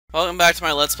Welcome back to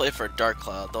my Let's Play for Dark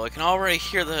Cloud, though I can already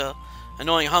hear the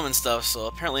annoying hum and stuff, so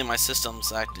apparently my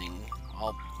system's acting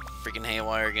all freaking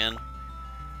haywire again.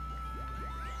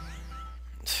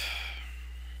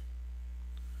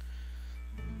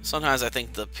 Sometimes I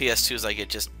think the PS2s I get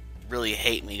just really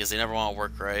hate me because they never want to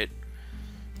work right.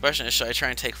 The question is, should I try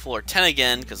and take floor 10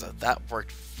 again, because that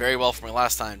worked very well for me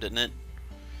last time, didn't it?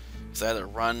 Because I had to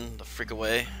run the freak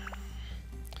away.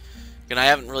 And I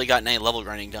haven't really gotten any level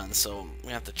grinding done, so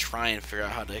we have to try and figure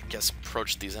out how to, I guess,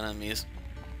 approach these enemies.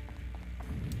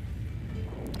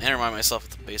 And remind myself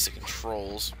of the basic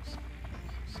controls.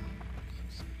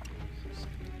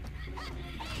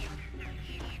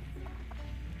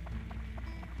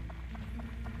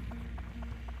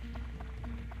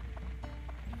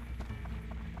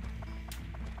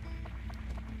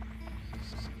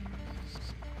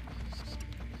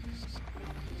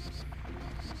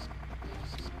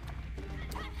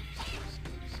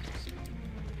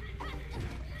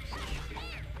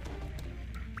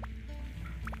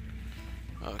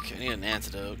 Okay, I need an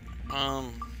antidote. Okay.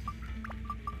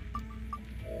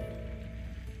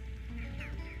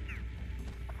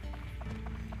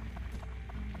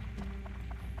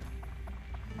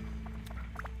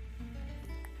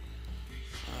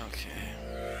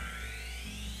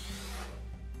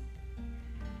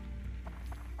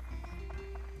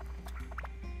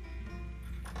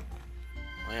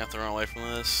 I have to run away from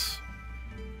this.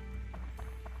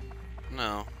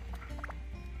 No.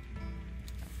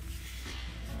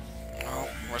 Well,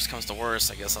 worst comes to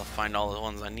worst, I guess I'll find all the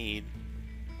ones I need.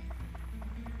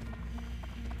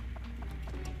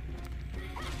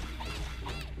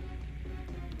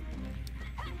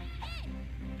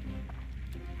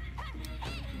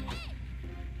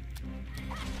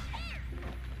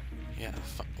 Yeah,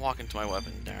 walk into my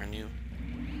weapon, darn you.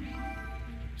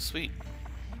 Sweet.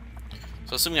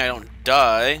 So assuming I don't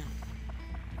die,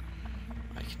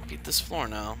 I can beat this floor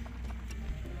now.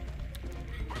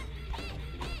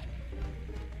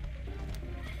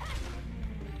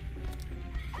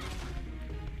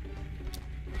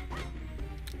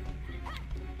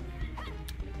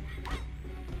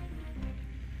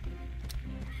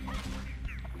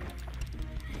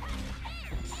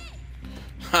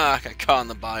 Ha! I got caught in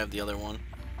the body of the other one.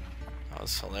 That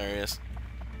was hilarious.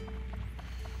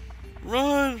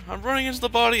 Run! I'm running into the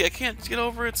body. I can't get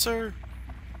over it, sir.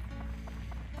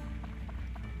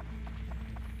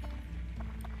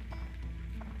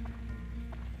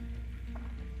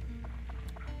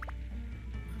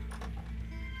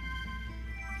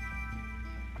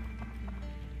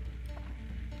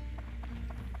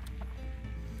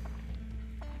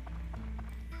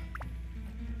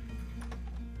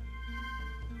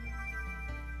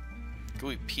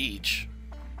 Gooey peach.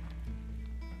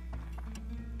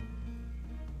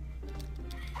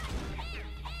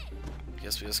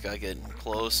 Guess we just gotta get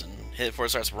close and hit it before it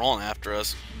starts rolling after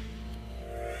us.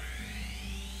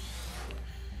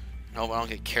 Hope I don't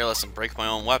get careless and break my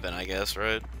own weapon, I guess,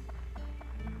 right?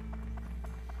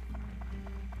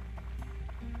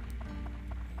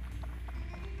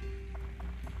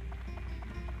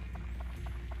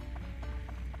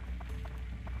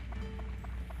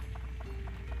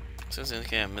 Seems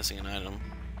like I'm missing an item.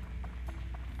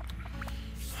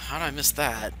 How did I miss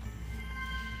that?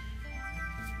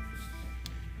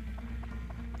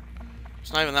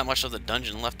 There's not even that much of the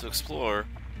dungeon left to explore.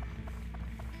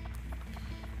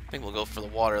 I think we'll go for the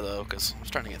water though, because I'm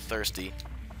starting to get thirsty.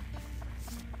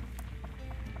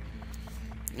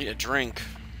 Need a drink.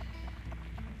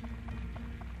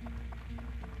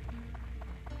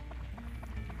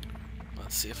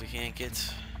 Let's see if we can't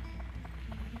get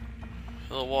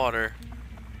a little water.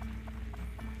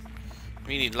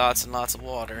 We need lots and lots of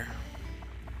water.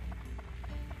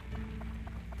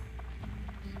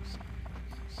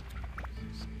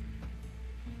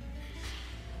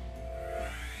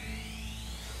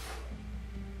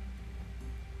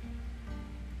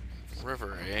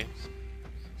 River, eh?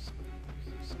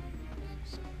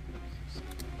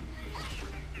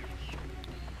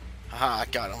 Aha, I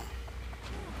got him.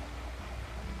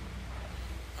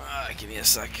 Give me a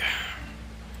sec.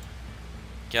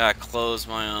 Gotta close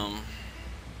my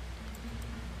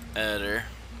editor.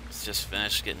 It's just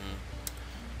finished getting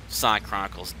Sonic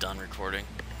Chronicles done recording.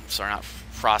 Sorry, not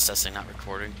processing, not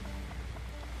recording.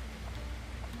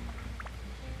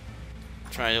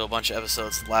 Trying to do a bunch of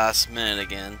episodes last minute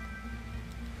again.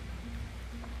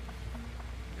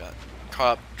 Got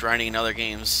caught up grinding in other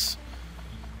games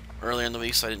earlier in the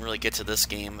week, so I didn't really get to this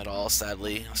game at all,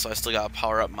 sadly. So I still gotta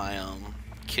power up my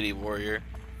Kitty Warrior.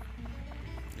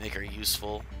 Make her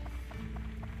useful.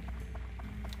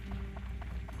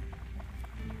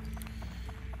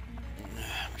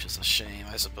 which is a shame,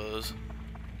 I suppose.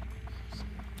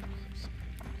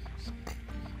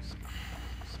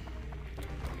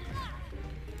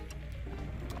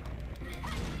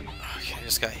 Okay, I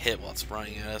just got hit while it's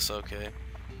running at us, okay.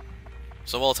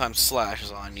 So well-timed slash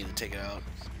is all I need to take it out.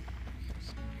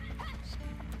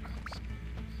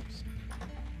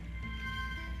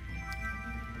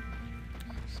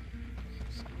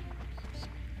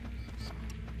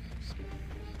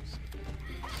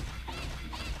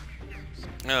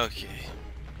 Okay.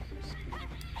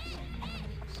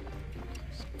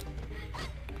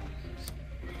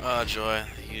 Oh joy,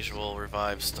 the usual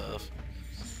revive stuff.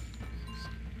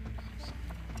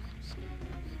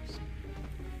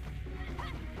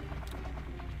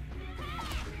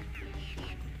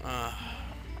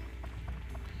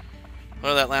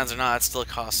 Whether that lands or not, it still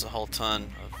costs a whole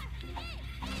ton of...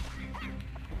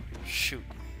 Shoot.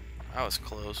 That was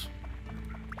close.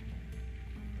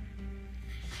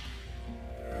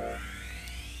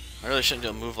 I really shouldn't do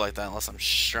a move like that unless I'm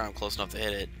sure I'm close enough to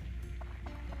hit it.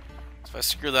 So if I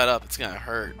screw that up, it's gonna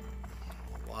hurt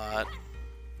a lot.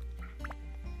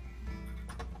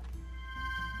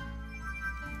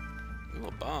 Ooh,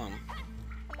 a bomb.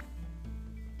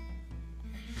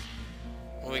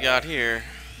 What we got here?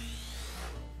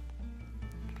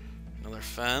 Another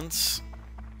fence.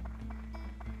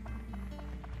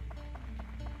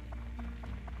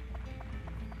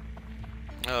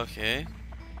 Okay.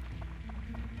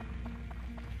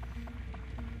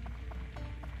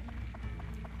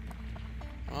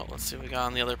 Well, let's see what we got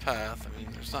on the other path. I mean,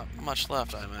 there's not much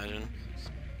left, I imagine.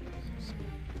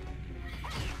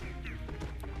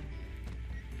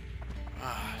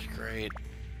 Ah, great.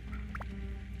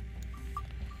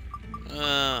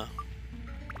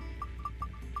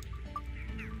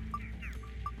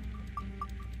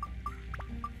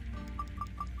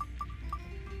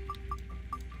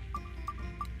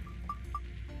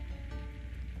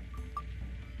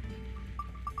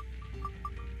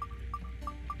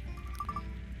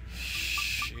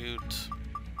 Shoot.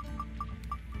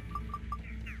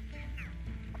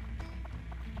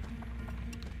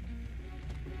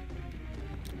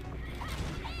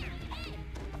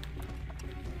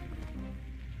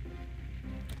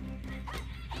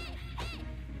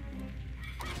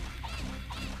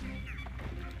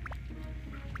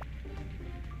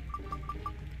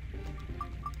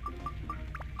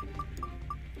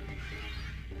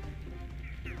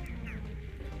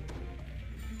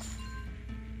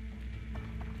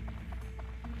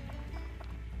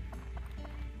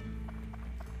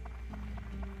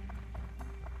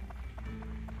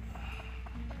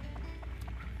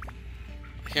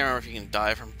 I can't remember if you can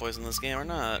die from poison in this game or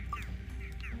not.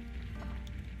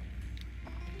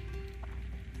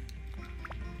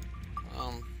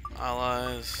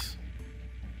 Allies.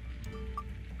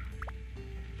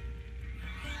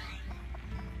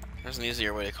 There's an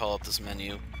easier way to call up this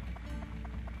menu.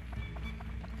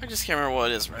 I just can't remember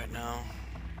what it is right now.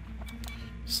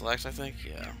 Select, I think?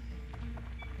 Yeah.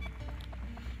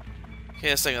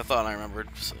 Okay, a second thought I remembered,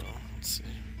 so let's see.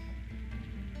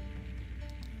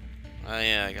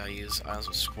 Yeah, I gotta use Islands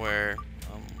with Square.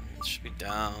 It should be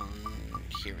down.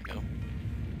 Here we go.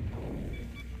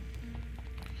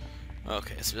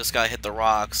 Okay, so this guy hit the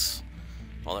rocks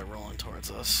while they're rolling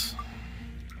towards us.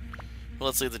 Well,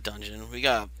 let's leave the dungeon. We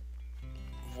got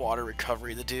water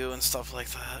recovery to do and stuff like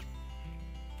that.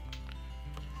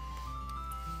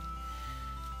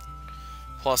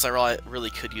 Plus, I really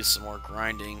could use some more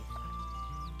grinding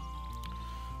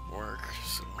work.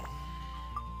 So.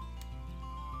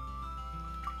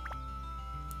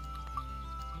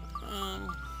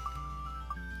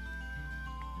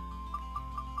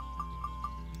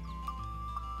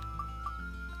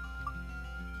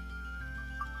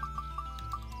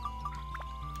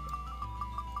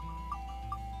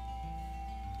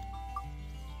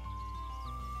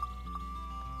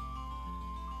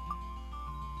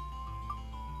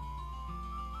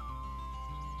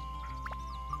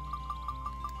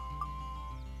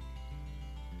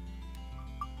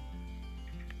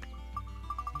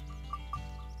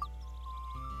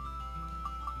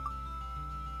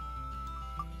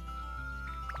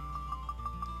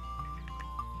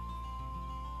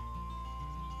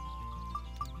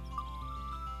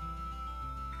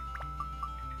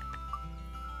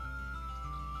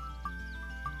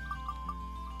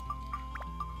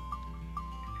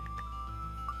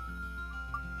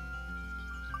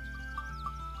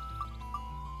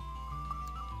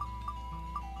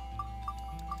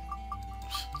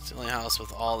 It's the only house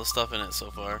with all the stuff in it so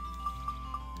far.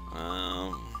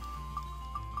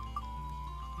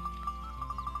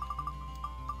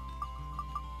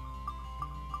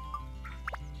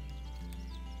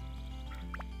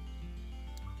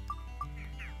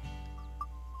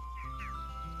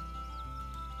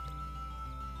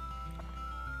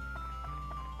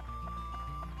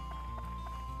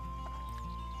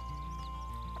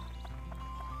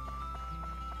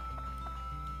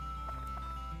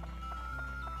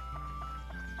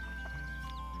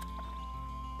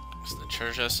 Is the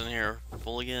treasure chest in here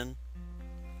full again?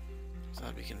 So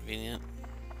that'd be convenient.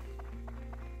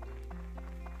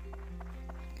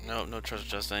 Nope, no treasure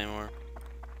chest anymore.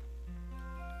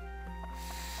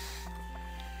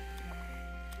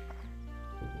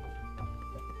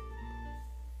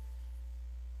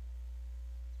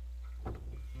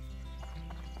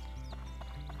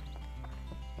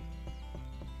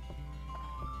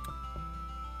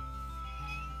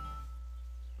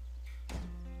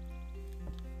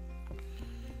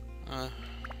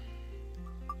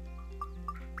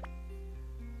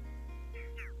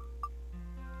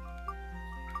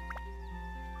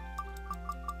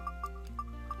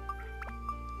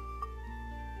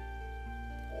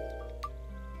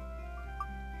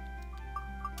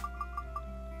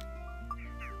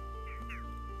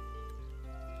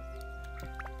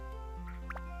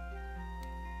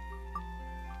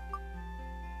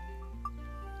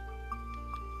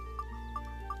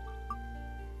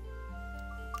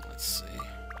 Let's see.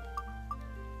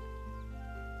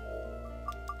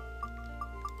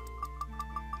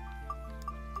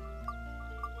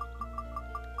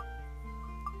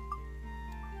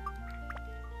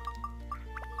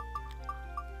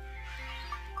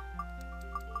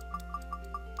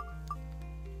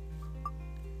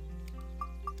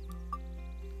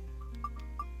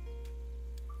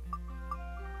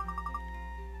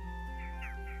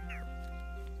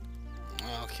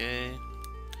 Okay.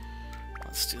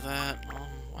 Let's do that.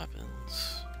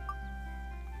 Weapons.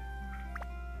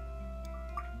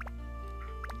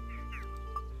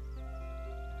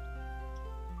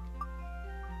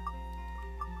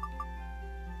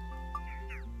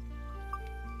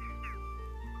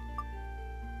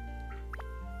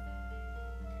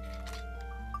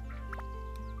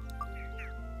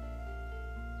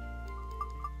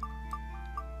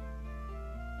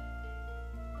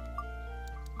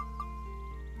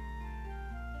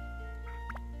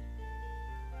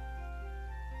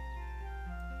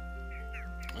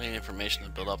 I need information to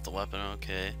build up the weapon,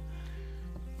 okay.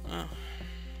 Oh.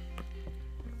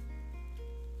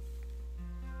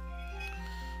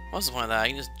 What's the point of that? I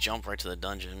can just jump right to the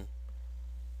dungeon.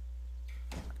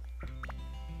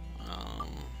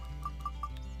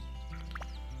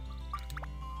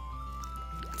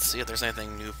 Let's see if there's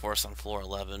anything new for us on floor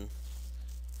 11.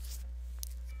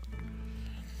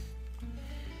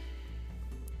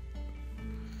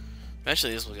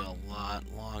 Eventually this will get a lot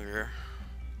longer.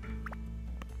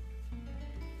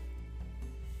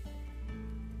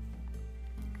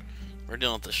 We're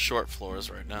dealing with the short floors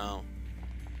right now.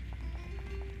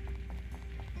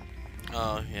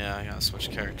 Oh, yeah, I gotta switch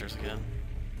characters again.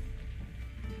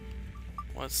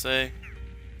 What's say?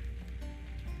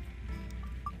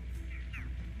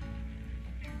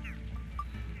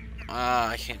 Ah,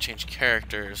 I can't change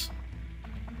characters.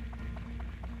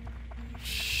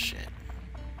 Shit.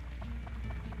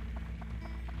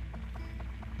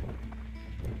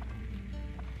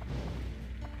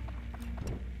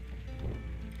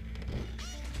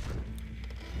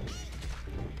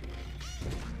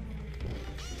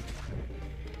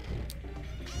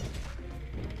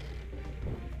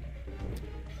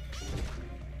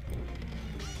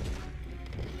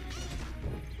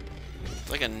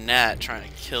 It's like a gnat trying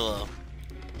to kill a...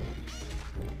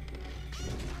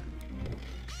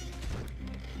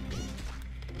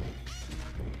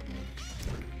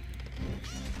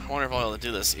 I wonder if I'll be able to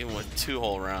do this even with 2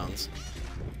 whole rounds.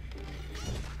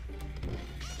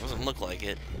 Doesn't look like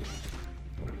it.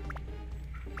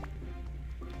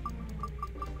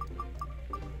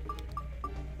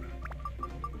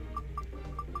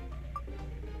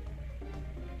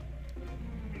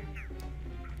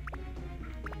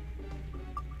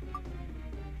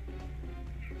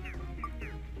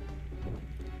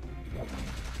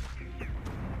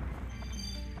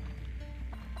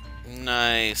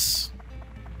 Nice.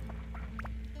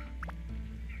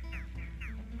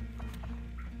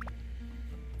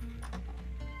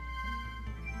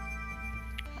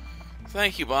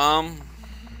 Thank you, Bomb.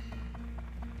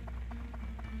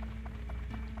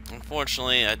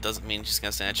 Unfortunately, that doesn't mean she's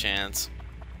gonna stand a chance.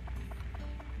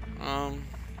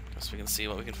 Guess we can see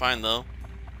what we can find, though.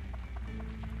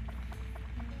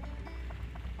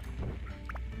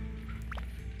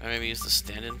 I maybe use the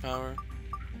stand-in power.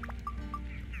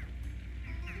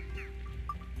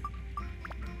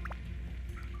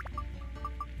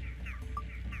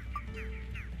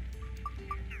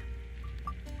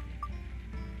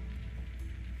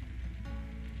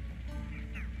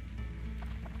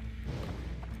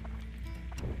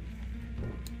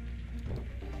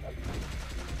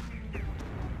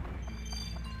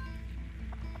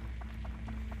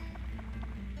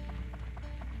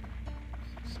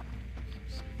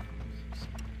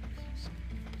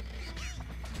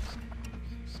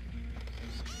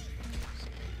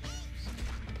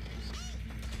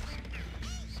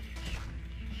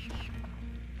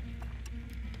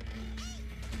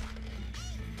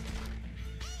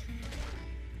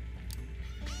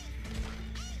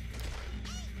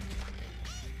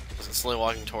 slowly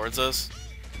walking towards us.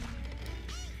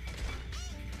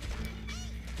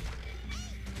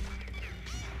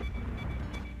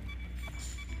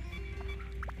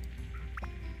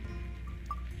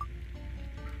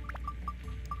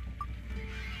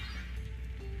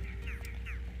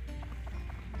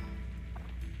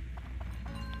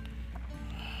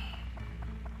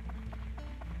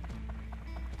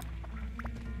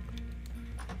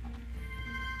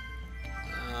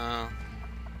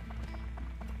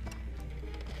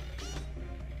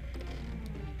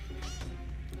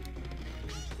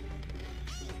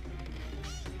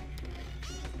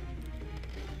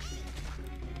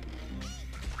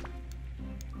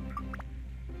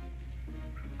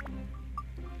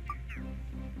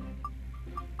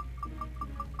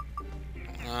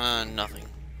 Nothing.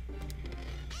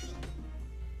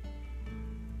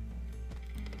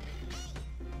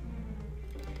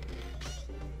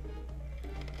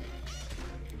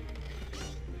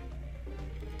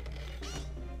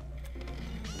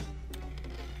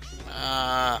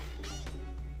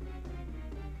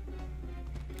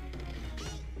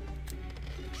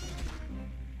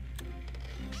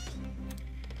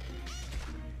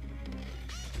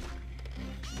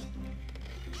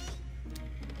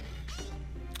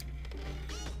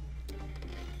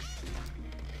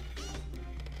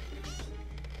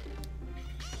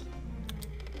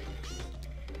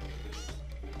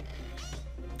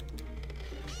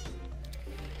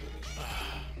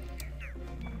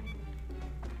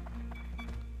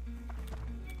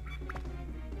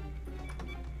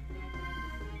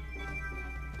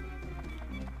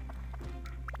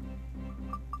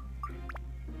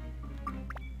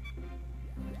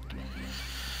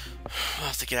 I'll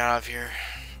have to get out of here.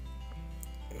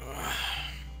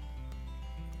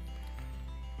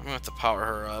 I'm gonna have to power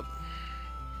her up.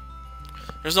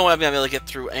 There's no way I'm gonna be able to get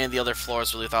through any of the other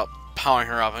floors really without powering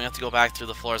her up. I'm gonna have to go back through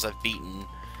the floors I've beaten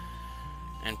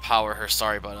and power her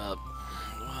sorry butt up.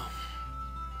 Well,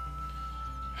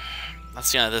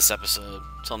 that's the end of this episode.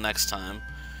 Till next time.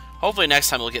 Hopefully next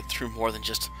time we'll get through more than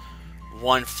just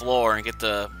one floor and get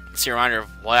to see a reminder of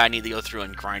why I need to go through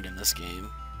and grind in this game.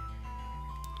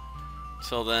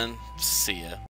 Till then, see ya.